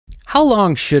How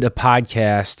long should a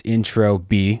podcast intro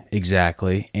be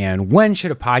exactly? And when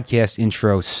should a podcast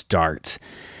intro start?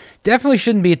 Definitely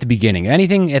shouldn't be at the beginning.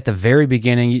 Anything at the very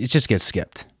beginning, it just gets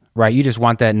skipped, right? You just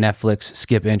want that Netflix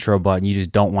skip intro button. You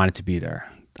just don't want it to be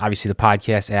there. Obviously, the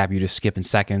podcast app, you're just skipping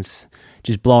seconds,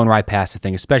 just blowing right past the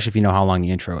thing, especially if you know how long the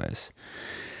intro is.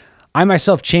 I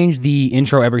myself change the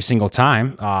intro every single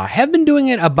time. Have been doing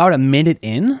it about a minute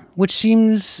in, which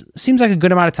seems like a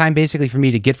good amount of time basically for me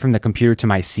to get from the computer to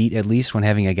my seat, at least when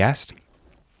having a guest.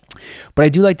 But I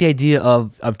do like the idea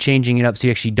of changing it up so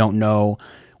you actually don't know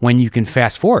when you can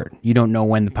fast forward. You don't know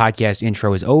when the podcast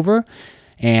intro is over.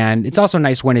 And it's also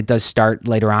nice when it does start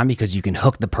later on because you can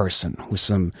hook the person with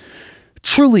some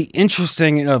truly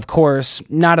interesting and, of course,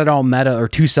 not at all meta or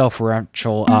too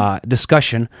self-referential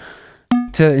discussion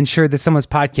to ensure that someone's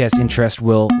podcast interest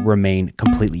will remain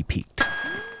completely piqued.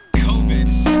 COVID.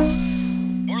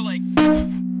 More like morbid.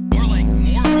 more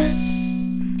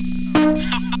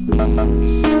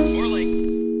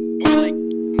like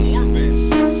morbid.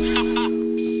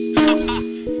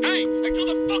 Hey, I killed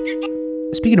a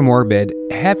fucking... Speaking of morbid,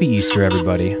 happy Easter,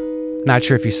 everybody. Not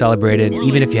sure if you celebrated,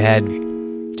 even if you had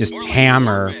just ham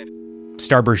or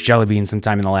Starburst jelly beans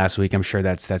sometime in the last week. I'm sure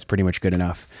that's pretty much good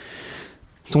enough.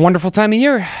 It's a wonderful time of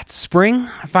year. It's spring.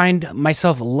 I find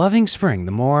myself loving spring.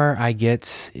 The more I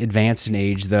get advanced in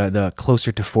age, the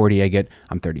closer to 40 I get.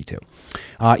 I'm 32.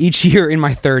 Each year in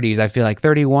my 30s, I feel like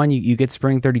 31, you get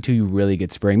spring. 32, you really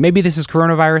get spring. Maybe this is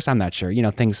coronavirus. I'm not sure. You know,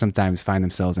 things sometimes find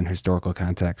themselves in historical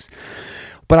context.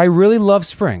 But I really love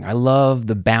spring. I love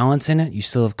the balance in it. You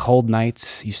still have cold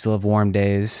nights. You still have warm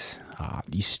days.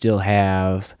 You still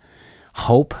have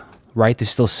hope, right? There's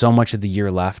still so much of the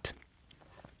year left.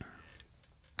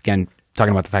 Again,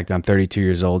 talking about the fact that I'm 32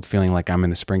 years old, feeling like I'm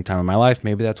in the springtime of my life.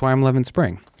 Maybe that's why I'm loving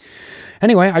spring.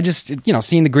 Anyway, I just,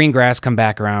 seeing the green grass come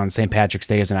back around St. Patrick's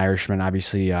Day as an Irishman,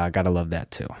 obviously, got to love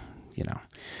that too,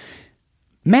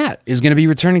 Matt is going to be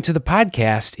returning to the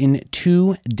podcast in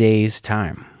 2 days'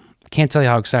 time. Can't tell you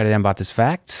how excited I am about this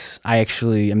fact. I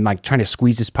actually am trying to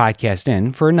squeeze this podcast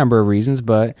in for a number of reasons,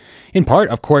 but in part,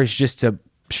 of course, just to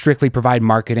strictly provide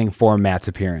marketing for Matt's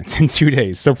appearance in 2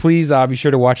 days. So please be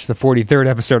sure to watch the 43rd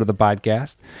episode of the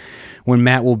podcast when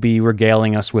Matt will be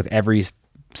regaling us with every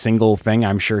single thing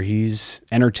I'm sure he's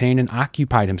entertained and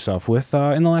occupied himself with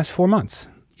in the last 4 months.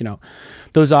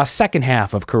 Those second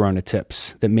half of Corona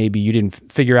tips that maybe you didn't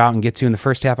figure out and get to in the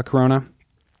first half of Corona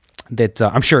that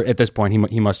I'm sure at this point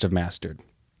he must have mastered.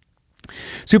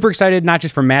 Super excited, not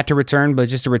just for Matt to return, but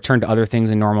just to return to other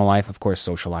things in normal life. Of course,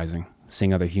 socializing,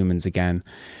 seeing other humans again,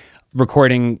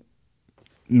 recording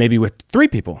maybe with 3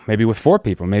 people, maybe with 4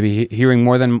 people, maybe hearing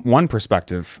more than one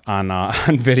perspective on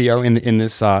video in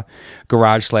this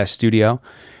garage/studio.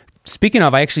 Speaking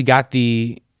of, I actually got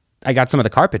some of the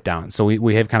carpet down. So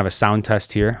we have kind of a sound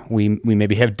test here. We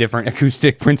maybe have different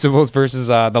acoustic principles versus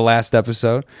the last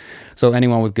episode. So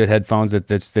anyone with good headphones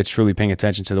that's truly paying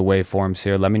attention to the waveforms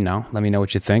here, let me know. Let me know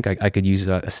what you think. I could use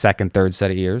a second, third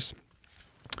set of ears.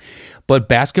 But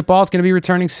basketball is going to be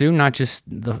returning soon, not just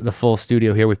the full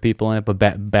studio here with people in it, but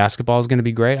basketball is going to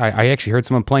be great. I actually heard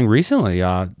someone playing recently,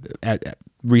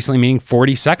 recently meaning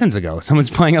 40 seconds ago.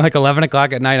 Someone's playing at like 11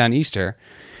 o'clock at night on Easter,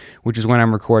 which is when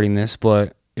I'm recording this,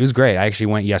 but it was great. I actually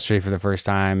went yesterday for the first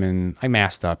time, and I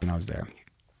masked up, and I was there.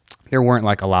 There weren't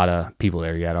like a lot of people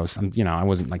there yet. I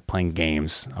wasn't like playing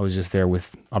games. I was just there with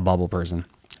a bubble person,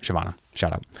 Shavana.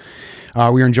 Shout out.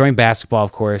 We were enjoying basketball,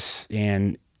 of course,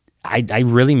 and I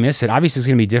really miss it. Obviously, it's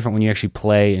going to be different when you actually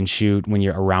play and shoot when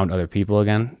you're around other people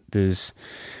again. There's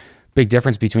big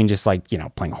difference between just like,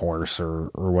 playing horse or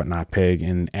whatnot, pig,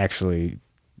 and actually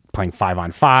playing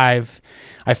 5-on-5.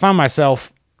 I found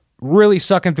myself really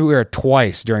sucking through air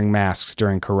twice during masks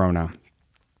during Corona.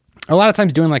 A lot of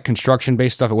times doing like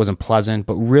construction-based stuff, it wasn't pleasant,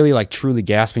 but really like truly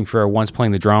gasping for air once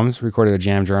playing the drums, recorded a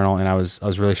jam journal, and I was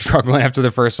really struggling after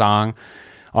the first song.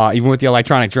 Even with the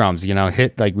electronic drums,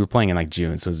 hit like we were playing in like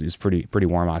June, so it was pretty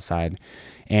warm outside.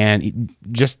 And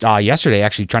just yesterday,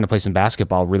 actually trying to play some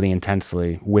basketball really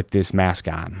intensely with this mask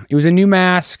on. It was a new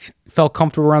mask, felt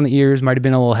comfortable around the ears, might have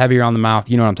been a little heavier on the mouth.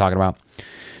 You know what I'm talking about.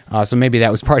 So maybe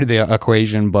that was part of the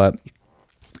equation, but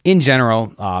in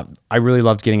general, I really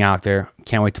loved getting out there.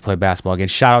 Can't wait to play basketball again.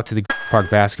 Shout out to the Park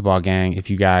basketball gang. If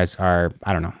you guys are,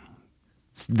 I don't know,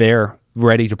 there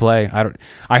ready to play.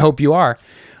 I hope you are.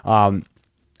 I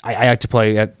like to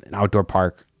play at an outdoor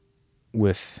park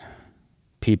with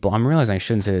people. I'm realizing I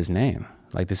shouldn't say his name.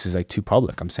 Like this is like too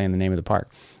public. I'm saying the name of the park.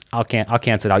 I'll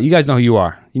cancel it out. You guys know who you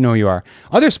are. You know who you are.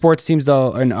 Other sports teams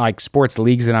though, and like sports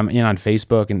leagues that I'm in on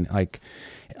Facebook and like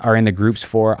are in the groups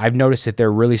for, I've noticed that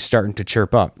they're really starting to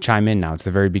chime in now. It's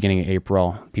the very beginning of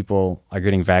April. People are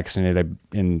getting vaccinated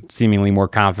and seemingly more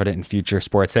confident in future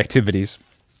sports activities.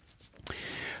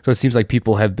 So it seems like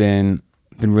people have been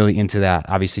really into that,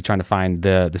 obviously trying to find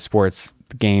the sports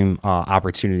game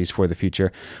opportunities for the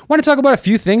future. I want to talk about a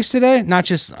few things today, not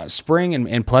just spring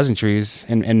and pleasantries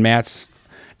and Matt's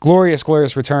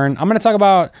glorious return. I'm going to talk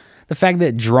about the fact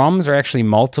that drums are actually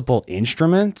multiple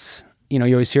instruments. You know,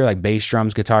 you always hear like bass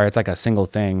drums, guitar, it's like a single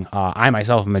thing. I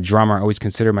myself am a drummer. I always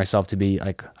consider myself to be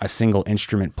like a single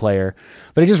instrument player,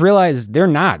 but I just realized they're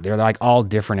not. They're like all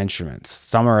different instruments.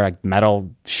 Some are like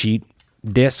metal sheet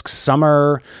discs. Some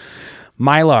are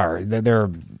mylar.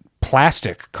 They're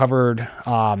plastic covered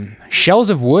shells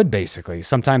of wood, basically,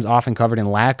 sometimes often covered in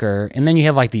lacquer. And then you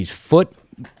have like these foot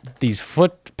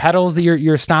pedals that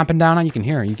you're stomping down on. You can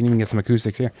hear it. You can even get some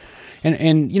acoustics here.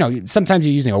 And you know, sometimes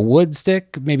you're using a wood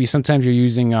stick. Maybe sometimes you're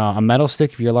using a metal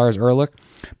stick if you're Lars Ulrich.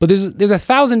 But there's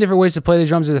 1,000 different ways to play the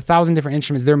drums. There's 1,000 different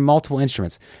instruments. They're multiple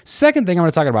instruments. Second thing I'm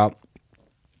going to talk about,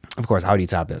 of course, how do you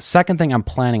top this? Second thing I'm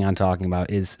planning on talking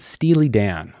about is Steely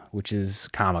Dan, which is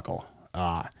comical.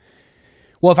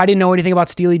 Well, if I didn't know anything about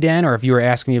Steely Dan, or if you were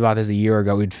asking me about this a year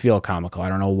ago, it would feel comical. I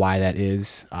don't know why that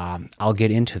is. I'll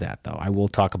get into that, though. I will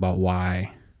talk about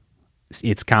why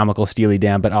it's comical, Steely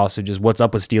Dan, but also just what's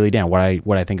up with Steely Dan, what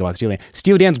I think about Steely Dan.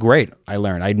 Steely Dan's great, I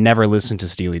learned. I'd never listened to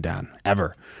Steely Dan,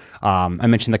 ever. I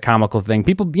mentioned the comical thing.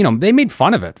 People, you know, they made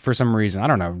fun of it for some reason. I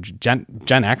don't know, Gen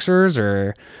Xers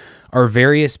or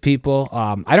various people.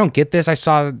 I don't get this. I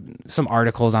saw some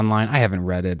articles online. I haven't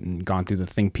read it and gone through the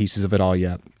think pieces of it all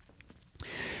yet.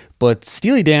 But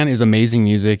Steely Dan is amazing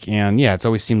music, and yeah, it's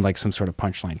always seemed like some sort of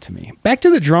punchline to me. Back to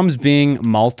the drums being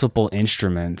multiple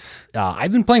instruments.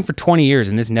 I've been playing for 20 years,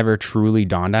 and this never truly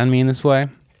dawned on me in this way.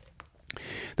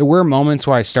 There were moments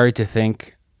where I started to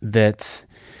think that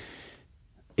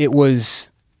it was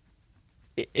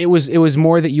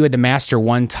more that you had to master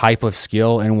one type of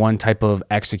skill and one type of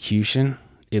execution,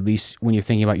 at least when you're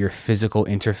thinking about your physical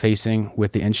interfacing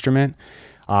with the instrument.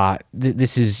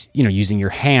 This is, you know, using your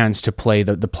hands to play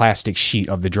the plastic sheet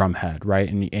of the drum head, right?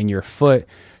 And your foot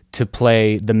to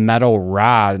play the metal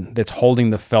rod that's holding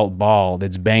the felt ball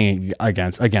that's banging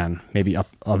against, again, maybe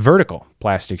a vertical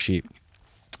plastic sheet,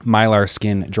 mylar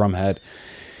skin drum head.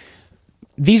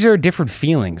 These are different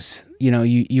feelings. You know,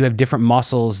 you have different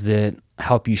muscles that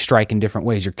help you strike in different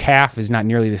ways. Your calf is not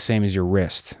nearly the same as your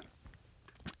wrist.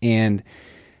 And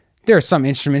there are some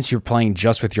instruments you're playing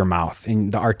just with your mouth,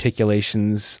 and the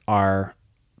articulations are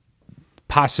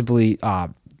possibly,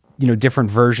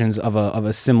 different versions of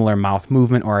a similar mouth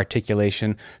movement or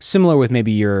articulation, similar with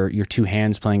maybe your two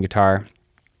hands playing guitar,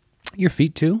 your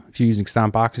feet too, if you're using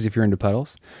stomp boxes, if you're into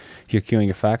pedals, if you're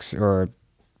cueing effects or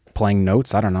playing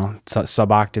notes, I don't know,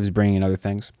 sub octaves, bringing in other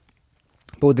things.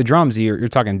 But with the drums, you're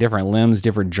talking different limbs,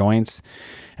 different joints.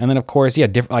 And then, of course, yeah,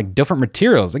 different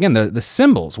materials. Again, the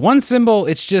cymbals. One cymbal,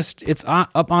 it's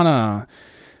up on a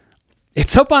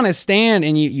stand,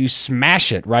 and you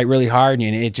smash it right really hard,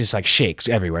 and it just like shakes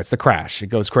everywhere. It's the crash. It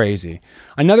goes crazy.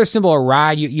 Another cymbal, a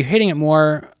ride, you're hitting it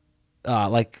more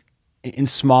like in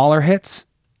smaller hits,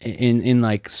 in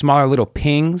like smaller little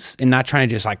pings, and not trying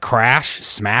to just like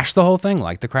smash the whole thing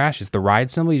like the crash. It's the ride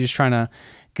cymbal. You're just trying to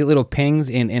get little pings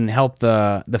and help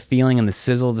the feeling and the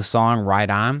sizzle of the song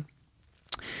ride on.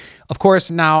 Of course,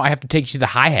 now I have to take you to the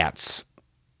hi-hats.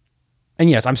 And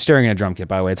yes, I'm staring at a drum kit,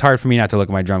 by the way. It's hard for me not to look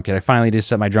at my drum kit. I finally just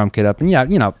set my drum kit up. And yeah,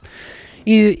 you know,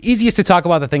 easiest to talk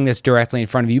about the thing that's directly in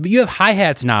front of you. But you have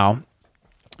hi-hats now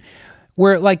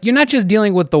where, like, you're not just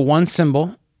dealing with the one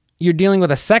cymbal. You're dealing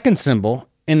with a second cymbal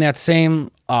in that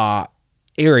same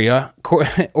area,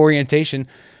 orientation.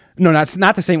 No, it's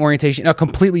not the same orientation. A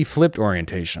completely flipped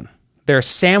orientation. They're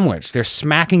sandwiched. They're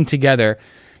smacking together.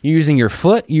 You're using your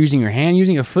foot, you're using your hand,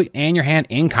 using your foot and your hand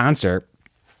in concert.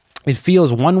 It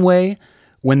feels one way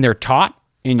when they're taut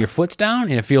and your foot's down,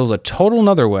 and it feels a total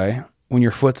another way when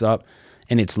your foot's up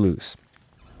and it's loose.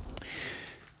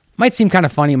 Might seem kind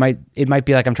of funny. It might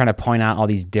be like I'm trying to point out all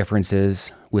these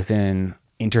differences within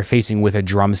interfacing with a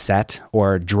drum set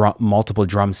or multiple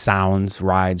drum sounds,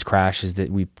 rides, crashes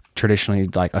that we traditionally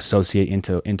like associate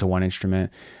into one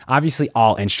instrument. Obviously,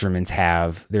 all instruments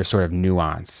have their sort of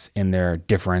nuance in their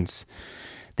difference.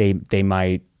 They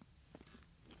might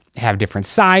have different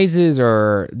sizes,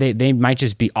 or they might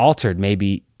just be altered,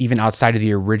 maybe even outside of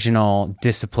the original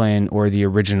discipline or the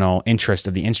original interest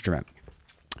of the instrument,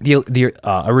 the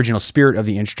original spirit of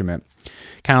the instrument.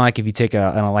 Kind of like if you take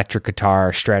an electric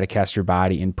guitar, Stratocaster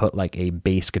body, and put like a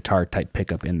bass guitar type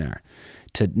pickup in there,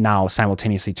 to now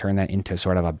simultaneously turn that into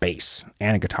sort of a bass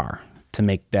and a guitar to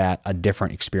make that a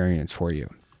different experience for you.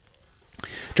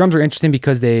 Drums are interesting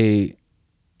because they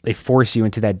force you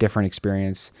into that different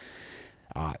experience.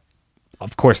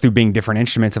 Of course, through being different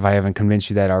instruments, if I haven't convinced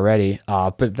you that already.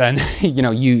 But then,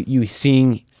 you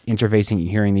seeing, interfacing,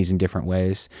 hearing these in different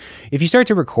ways. If you start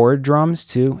to record drums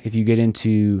too, if you get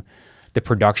into the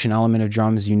production element of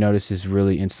drums, you notice this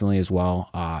really instantly as well.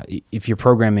 If you're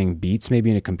programming beats, maybe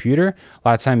in a computer, a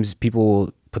lot of times people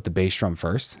will put the bass drum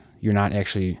first. You're not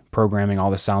actually programming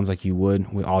all the sounds like you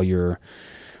would with all your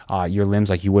limbs,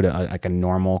 like you would like a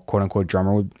normal quote unquote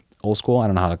drummer would, old school. I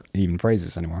don't know how to even phrase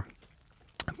this anymore.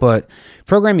 But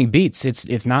programming beats,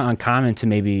 it's not uncommon to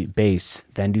maybe bass,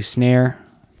 then do snare,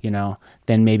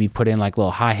 then maybe put in like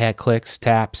little hi-hat clicks,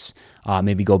 taps,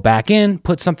 maybe go back in,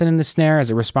 put something in the snare as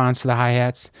a response to the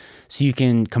hi-hats, so you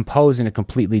can compose in a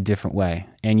completely different way.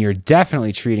 And you're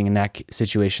definitely treating in that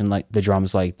situation like the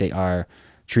drums like they are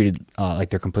treated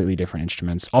like they're completely different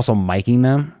instruments. Also miking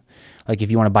them. Like if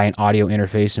you want to buy an audio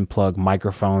interface and plug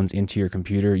microphones into your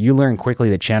computer, you learn quickly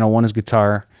that channel 1 is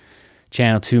guitar,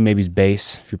 channel 2 maybe is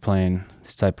bass. If you're playing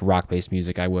this type of rock-based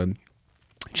music, I would.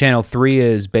 Channel 3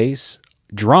 is bass,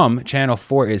 drum. Channel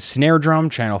 4 is snare drum.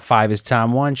 Channel 5 is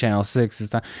tom 1. Channel 6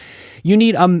 is tom. You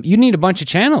need a bunch of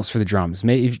channels for the drums.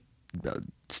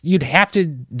 You'd have to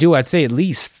do, I'd say, at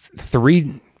least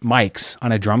 3 mics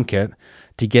on a drum kit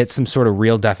to get some sort of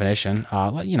real definition.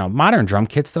 Modern drum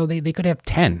kits, though, they could have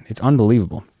 10. It's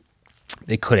unbelievable.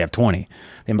 They could have 20.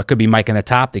 They could be mic in the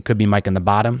top. They could be mic in the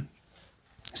bottom.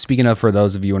 Speaking of, for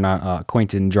those of you who are not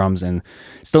acquainted in drums and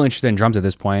still interested in drums at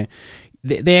this point,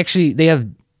 they have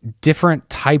different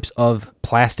types of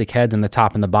plastic heads in the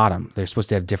top and the bottom. They're supposed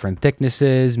to have different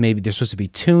thicknesses. Maybe they're supposed to be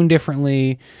tuned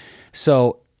differently.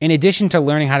 So in addition to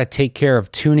learning how to take care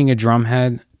of tuning a drum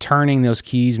head, turning those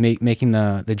keys, making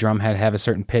the drum head have a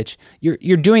certain pitch,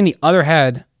 you're doing the other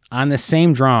head on the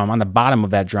same drum, on the bottom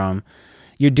of that drum.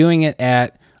 You're doing it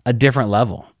at a different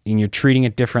level, and you're treating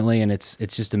it differently, and it's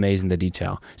just amazing, the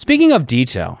detail. Speaking of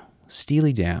detail,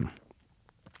 Steely Dan.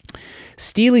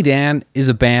 Steely Dan is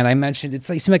a band I mentioned. It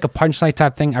seemed like a punchline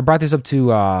type thing. I brought this up to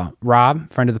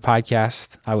Rob, friend of the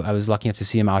podcast. I was lucky enough to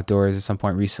see him outdoors at some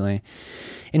point recently.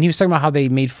 And he was talking about how they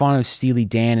made fun of Steely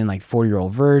Dan in like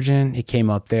 40-Year-Old Virgin. It came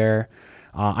up there.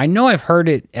 I know I've heard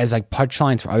it as like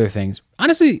punchlines for other things.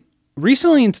 Honestly,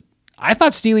 recently, I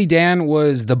thought Steely Dan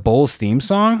was the Bulls theme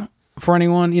song. For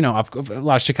anyone, a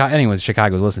lot of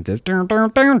Chicago's listening to this.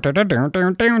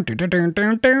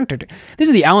 This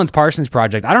is the Alan Parsons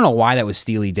Project. I don't know why that was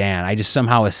Steely Dan. I just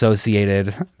somehow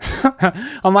associated.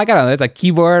 I'm like, I don't know. It's a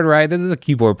keyboard, right? This is a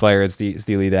keyboard player. It's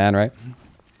Steely Dan, right?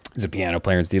 It's a piano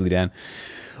player in Steely Dan.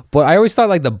 But I always thought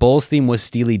like the Bulls theme was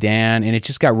Steely Dan, and it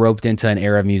just got roped into an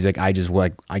era of music I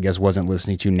guess wasn't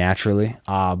listening to naturally.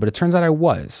 But it turns out I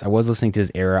was listening to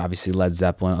this era. Obviously, Led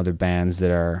Zeppelin, other bands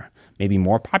that are maybe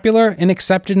more popular and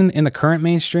accepted in the current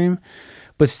mainstream.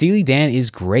 But Steely Dan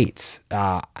is great.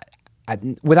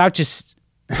 Without just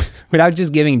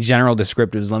giving general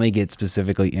descriptives, let me get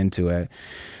specifically into it.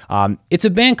 It's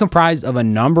a band comprised of a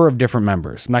number of different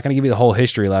members. I'm not going to give you the whole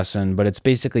history lesson, but it's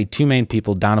basically 2 main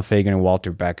people, Donald Fagen and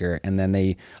Walter Becker, and then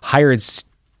they hired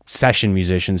session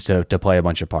musicians to play a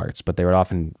bunch of parts, but they would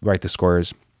often write the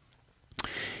scores.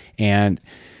 And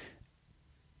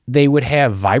they would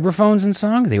have vibraphones in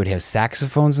songs. They would have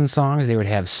saxophones in songs. They would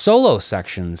have solo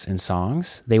sections in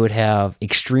songs. They would have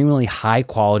extremely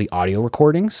high-quality audio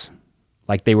recordings.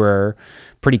 Like they were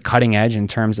pretty cutting edge in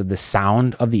terms of the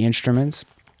sound of the instruments,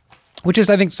 which is,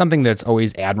 I think, something that's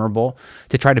always admirable,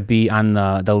 to try to be on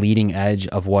the leading edge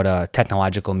of what a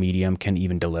technological medium can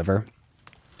even deliver,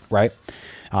 right?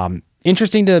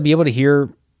 Interesting to be able to hear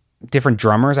different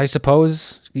drummers, I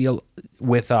suppose,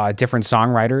 with different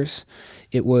songwriters.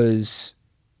 It was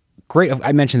great.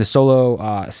 I mentioned the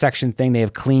solo section thing. They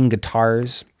have clean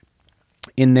guitars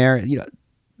in there.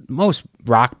 Most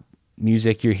rock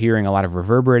music, you're hearing a lot of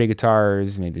reverberated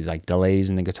guitars, maybe there's like delays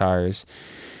in the guitars.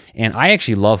 And I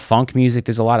actually love funk music.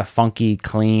 There's a lot of funky,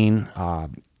 clean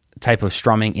type of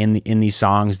strumming in these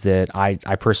songs that I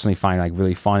personally find like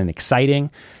really fun and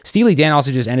exciting. Steely Dan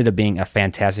also just ended up being a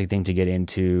fantastic thing to get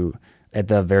into at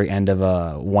the very end of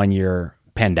a 1-year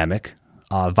pandemic.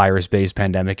 Virus-based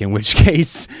pandemic, in which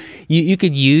case you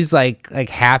could use like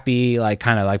happy, like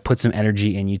kind of like put some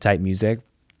energy in you type music.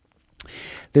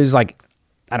 There's like,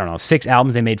 I don't know, 6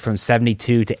 albums they made from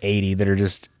 72 to 80 that are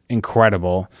just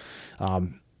incredible.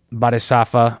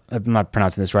 Bodhisattva, I'm not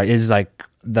pronouncing this right, is like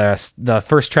the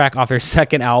first track off their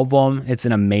second album. It's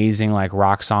an amazing like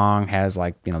rock song, has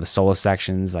like, the solo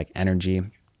sections, like energy.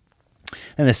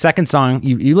 And the second song,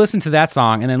 you listen to that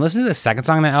song and then listen to the second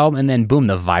song on the album, and then boom,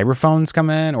 the vibraphones come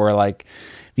in, or like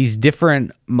these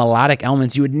different melodic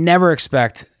elements you would never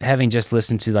expect having just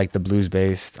listened to like the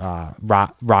blues-based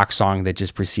rock song that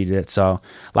just preceded it. So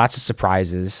lots of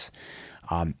surprises.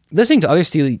 Listening to other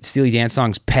Steely Dan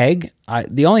songs, Peg,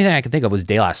 the only thing I could think of was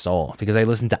De La Soul, because I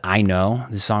listened to I Know,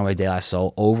 the song by De La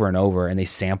Soul, over and over, and they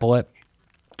sample it.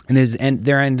 And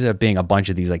there ended up being a bunch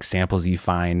of these like samples you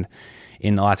find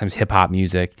in a lot of times hip hop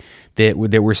music that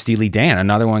were Steely Dan.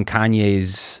 Another one,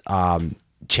 Kanye's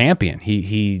Champion.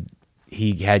 He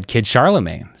had Kid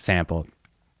Charlemagne sampled.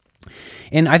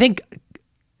 And I think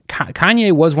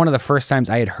Kanye was one of the first times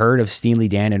I had heard of Steely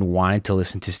Dan and wanted to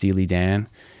listen to Steely Dan.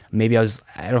 Maybe I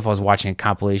don't know if I was watching a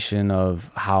compilation of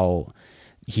how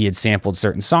he had sampled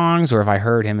certain songs, or if I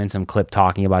heard him in some clip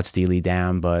talking about Steely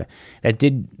Dan, but that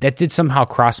did somehow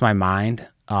cross my mind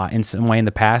in some way in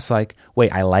the past. Like,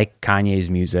 wait, I like Kanye's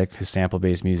music, his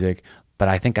sample-based music, but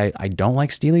I think I don't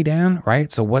like Steely Dan,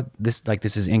 right? So this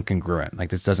is incongruent. Like,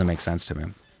 this doesn't make sense to me.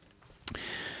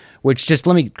 Which, just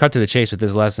let me cut to the chase with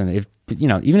this lesson. If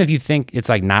even if you think it's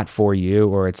like not for you,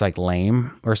 or it's like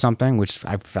lame or something, which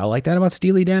I felt like that about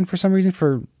Steely Dan for some reason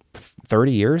for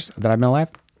 30 years that I've been alive,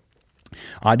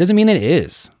 it doesn't mean that it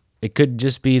is. It could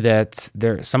just be that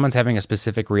someone's having a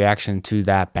specific reaction to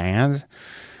that band.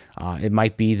 It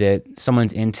might be that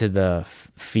someone's into the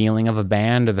feeling of a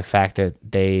band, or the fact that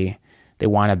they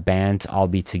want a band to all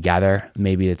be together.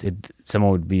 Maybe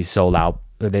someone would be sold out,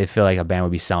 or they feel like a band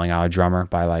would be selling out a drummer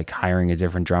by like hiring a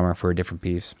different drummer for a different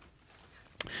piece.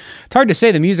 It's hard to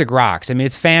say. The music rocks. I mean,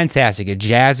 it's fantastic. It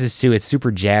jazzes too. It's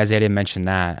super jazzy. I didn't mention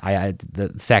that.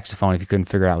 The saxophone, if you couldn't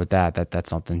figure it out with that's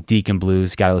something. Deacon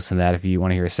Blues, got to listen to that if you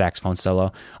want to hear a saxophone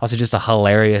solo. Also, just a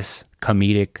hilarious,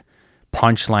 comedic,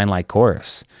 punchline-like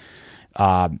chorus.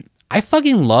 I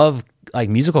fucking love like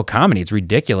musical comedy. It's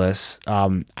ridiculous.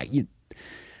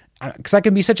 Because I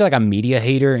can be such like a media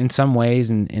hater in some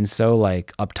ways, and so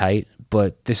like uptight.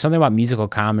 But there's something about musical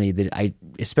comedy that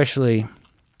especially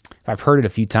if I've heard it a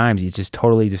few times, it's just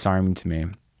totally disarming to me.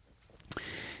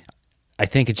 I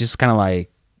think it's just kind of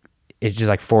like, it just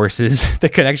like forces the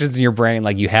connections in your brain.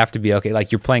 Like, you have to be okay.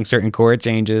 Like, you're playing certain chord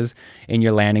changes and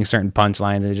you're landing certain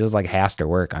punchlines, and it just like has to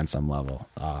work on some level.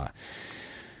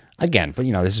 Again, but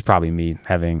this is probably me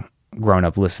having grown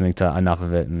up listening to enough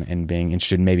of it and being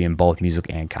interested maybe in both music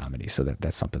and comedy. So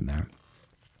that's something there.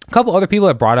 A couple other people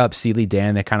that brought up Steely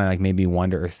Dan that kind of like made me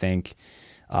wonder or think.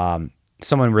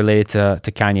 Someone related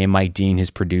to Kanye, Mike Dean, his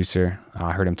producer.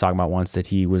 I heard him talking about once that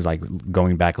he was like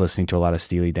going back listening to a lot of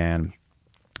Steely Dan.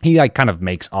 He like kind of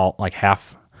makes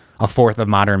a fourth of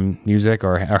modern music,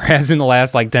 or has in the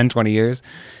last like 10, 20 years.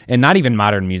 And not even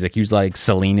modern music. He was like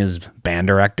Selena's band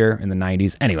director in the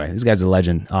 90s. Anyway, this guy's a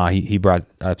legend. He brought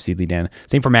up Steely Dan.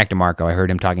 Same for Mac DeMarco. I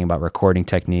heard him talking about recording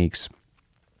techniques.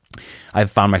 I've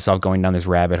found myself going down this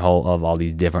rabbit hole of all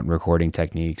these different recording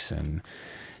techniques and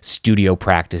studio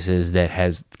practices that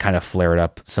has kind of flared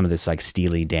up some of this like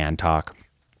Steely Dan talk.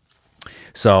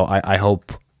 So I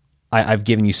hope I've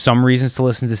given you some reasons to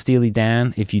listen to Steely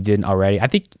Dan if you didn't already. I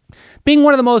think being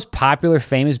one of the most popular,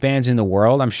 famous bands in the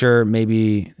world, I'm sure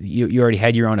maybe you already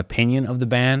had your own opinion of the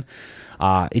band.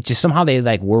 It's just somehow they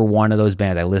like were one of those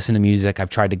bands. I listen to music.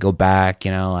 I've tried to go back,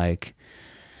 like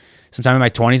sometime in my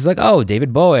 20s, like, oh,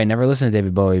 David Bowie. I never listened to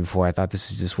David Bowie before. I thought this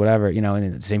is just whatever,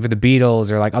 and same for the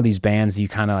Beatles, or like all these bands that you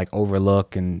kind of like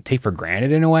overlook and take for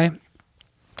granted in a way.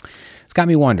 It's got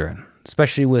me wondering,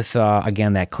 especially with,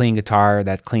 again, that clean guitar,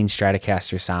 that clean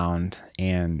Stratocaster sound,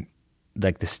 and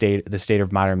like the state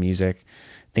of modern music.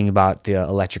 Think about the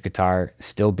electric guitar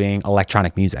still being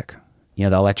electronic music. The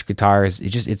electric guitar it's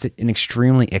an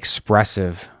extremely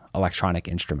expressive electronic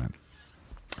instrument.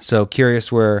 So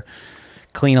curious where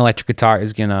clean electric guitar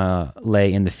is going to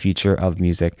lay in the future of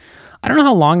music. I don't know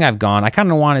how long I've gone. I kind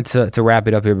of wanted to wrap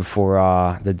it up here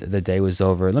before the day was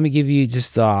over. Let me give you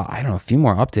just, a few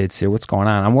more updates here. What's going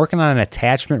on? I'm working on an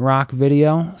attachment rock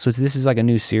video. So this is like a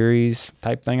new series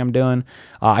type thing I'm doing.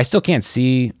 I still can't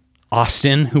see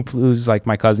Austin, who's like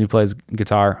my cousin who plays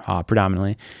guitar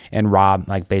predominantly, and Rob,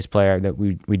 like bass player, that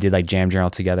we did like Jam Journal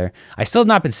together. I still have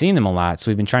not been seeing them a lot.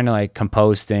 So we've been trying to like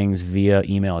compose things via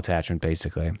email attachment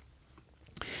basically.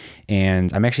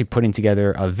 And I'm actually putting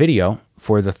together a video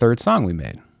for the third song we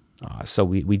made. So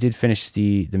we did finish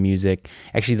the music.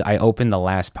 Actually, I opened the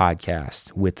last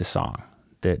podcast with the song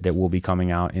that will be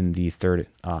coming out in the third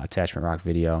Attachment Rock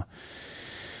video.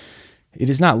 It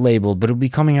is not labeled, but it'll be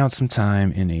coming out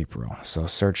sometime in April. So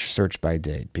search by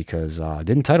date, because I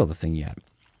didn't title the thing yet.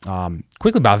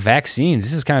 Quickly about vaccines.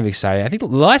 This is kind of exciting. I think the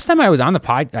last time I was on I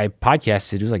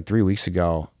podcasted, it was like 3 weeks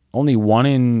ago. Only one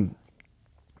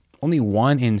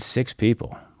in 6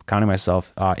 people, counting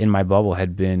myself, in my bubble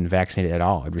had been vaccinated at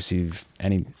all. Had received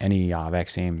any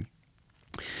vaccine.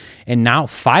 And now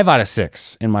 5 out of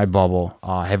 6 in my bubble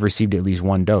have received at least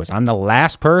one dose. I'm the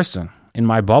last person in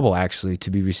my bubble, actually,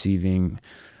 to be receiving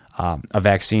a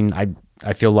vaccine.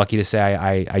 I feel lucky to say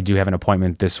I do have an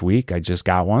appointment this week. I just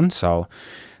got one, so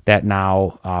that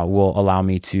now will allow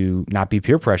me to not be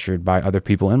peer pressured by other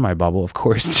people in my bubble, of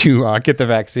course, to get the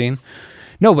vaccine.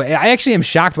 No, but I actually am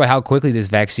shocked by how quickly this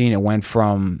vaccine, it went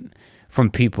from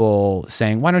people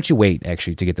saying, why don't you wait,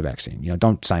 actually, to get the vaccine?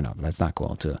 Don't sign up. That's not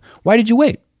cool. To, why did you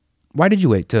wait? Why did you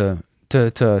wait to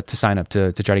sign up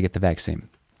to try to get the vaccine?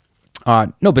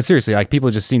 No, but seriously, like, people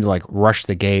just seem to like rush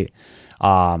the gate.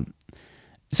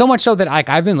 So much so that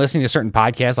I've been listening to certain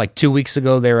podcasts. Like 2 weeks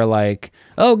ago, they were like,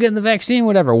 "Oh, getting the vaccine,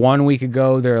 whatever." 1 week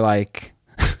ago, they're like,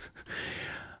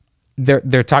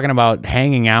 they're talking about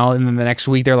hanging out, and then the next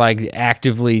week they're like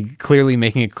actively, clearly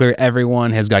making it clear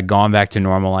everyone has gone back to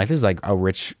normal life. This is like a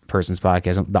rich person's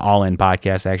podcast, the All In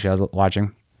podcast. Actually, I was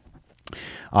watching,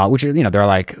 which are, they're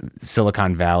like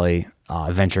Silicon Valley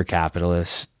venture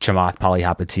capitalists, Chamath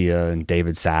Palihapitiya and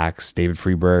David Sachs, David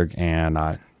Freeberg,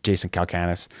 and Jason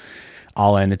Calacanis.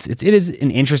 All In. It is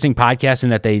an interesting podcast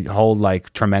in that they hold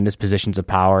like tremendous positions of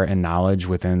power and knowledge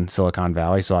within Silicon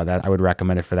Valley. So that I would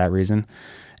recommend it for that reason.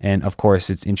 And of course,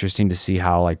 it's interesting to see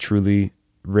how like truly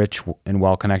rich and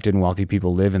well-connected and wealthy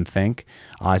people live and think.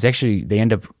 It's actually, they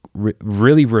end up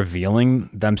really revealing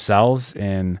themselves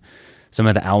in some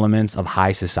of the elements of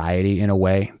high society in a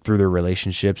way through their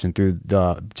relationships and through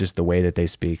just the way that they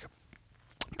speak.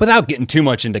 Without getting too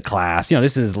much into class,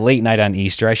 this is late night on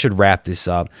Easter. I should wrap this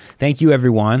up. Thank you,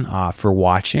 everyone, for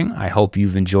watching. I hope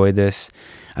you've enjoyed this.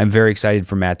 I'm very excited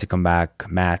for Matt to come back.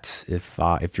 Matt,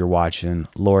 if you're watching,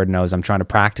 Lord knows I'm trying to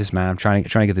practice, man. I'm trying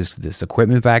to get this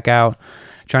equipment back out.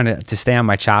 Trying to stay on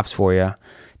my chops for you.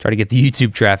 Try to get the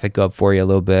YouTube traffic up for you a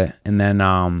little bit, and then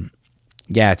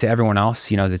to everyone else,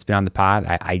 that's been on the pod,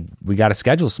 we got to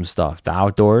schedule some stuff. The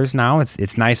outdoors now,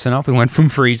 it's nice enough. We went from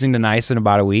freezing to nice in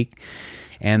about a week.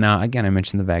 And again, I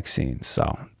mentioned the vaccine,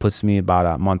 so puts me about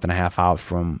a month and a half out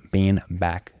from being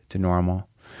back to normal.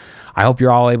 I hope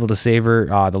you're all able to savor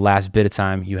the last bit of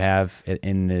time you have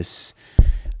in this.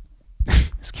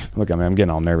 Look at me, I'm getting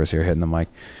all nervous here hitting the mic.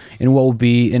 In what will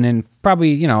be, and in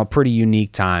probably, a pretty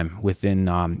unique time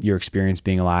within your experience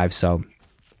being alive. So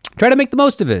try to make the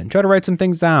most of it and try to write some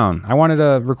things down. I wanted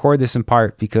to record this in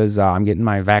part because I'm getting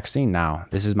my vaccine now.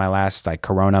 This is my last like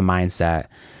Corona mindset.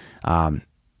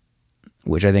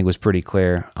 Which I think was pretty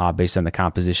clear based on the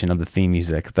composition of the theme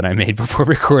music that I made before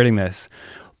recording this.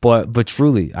 But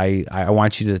truly, I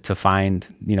want you to find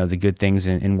the good things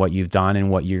in what you've done and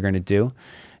what you're going to do.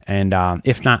 And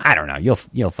if not, I don't know.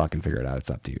 You'll fucking figure it out. It's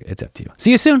up to you.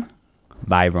 See you soon.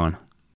 Bye, everyone.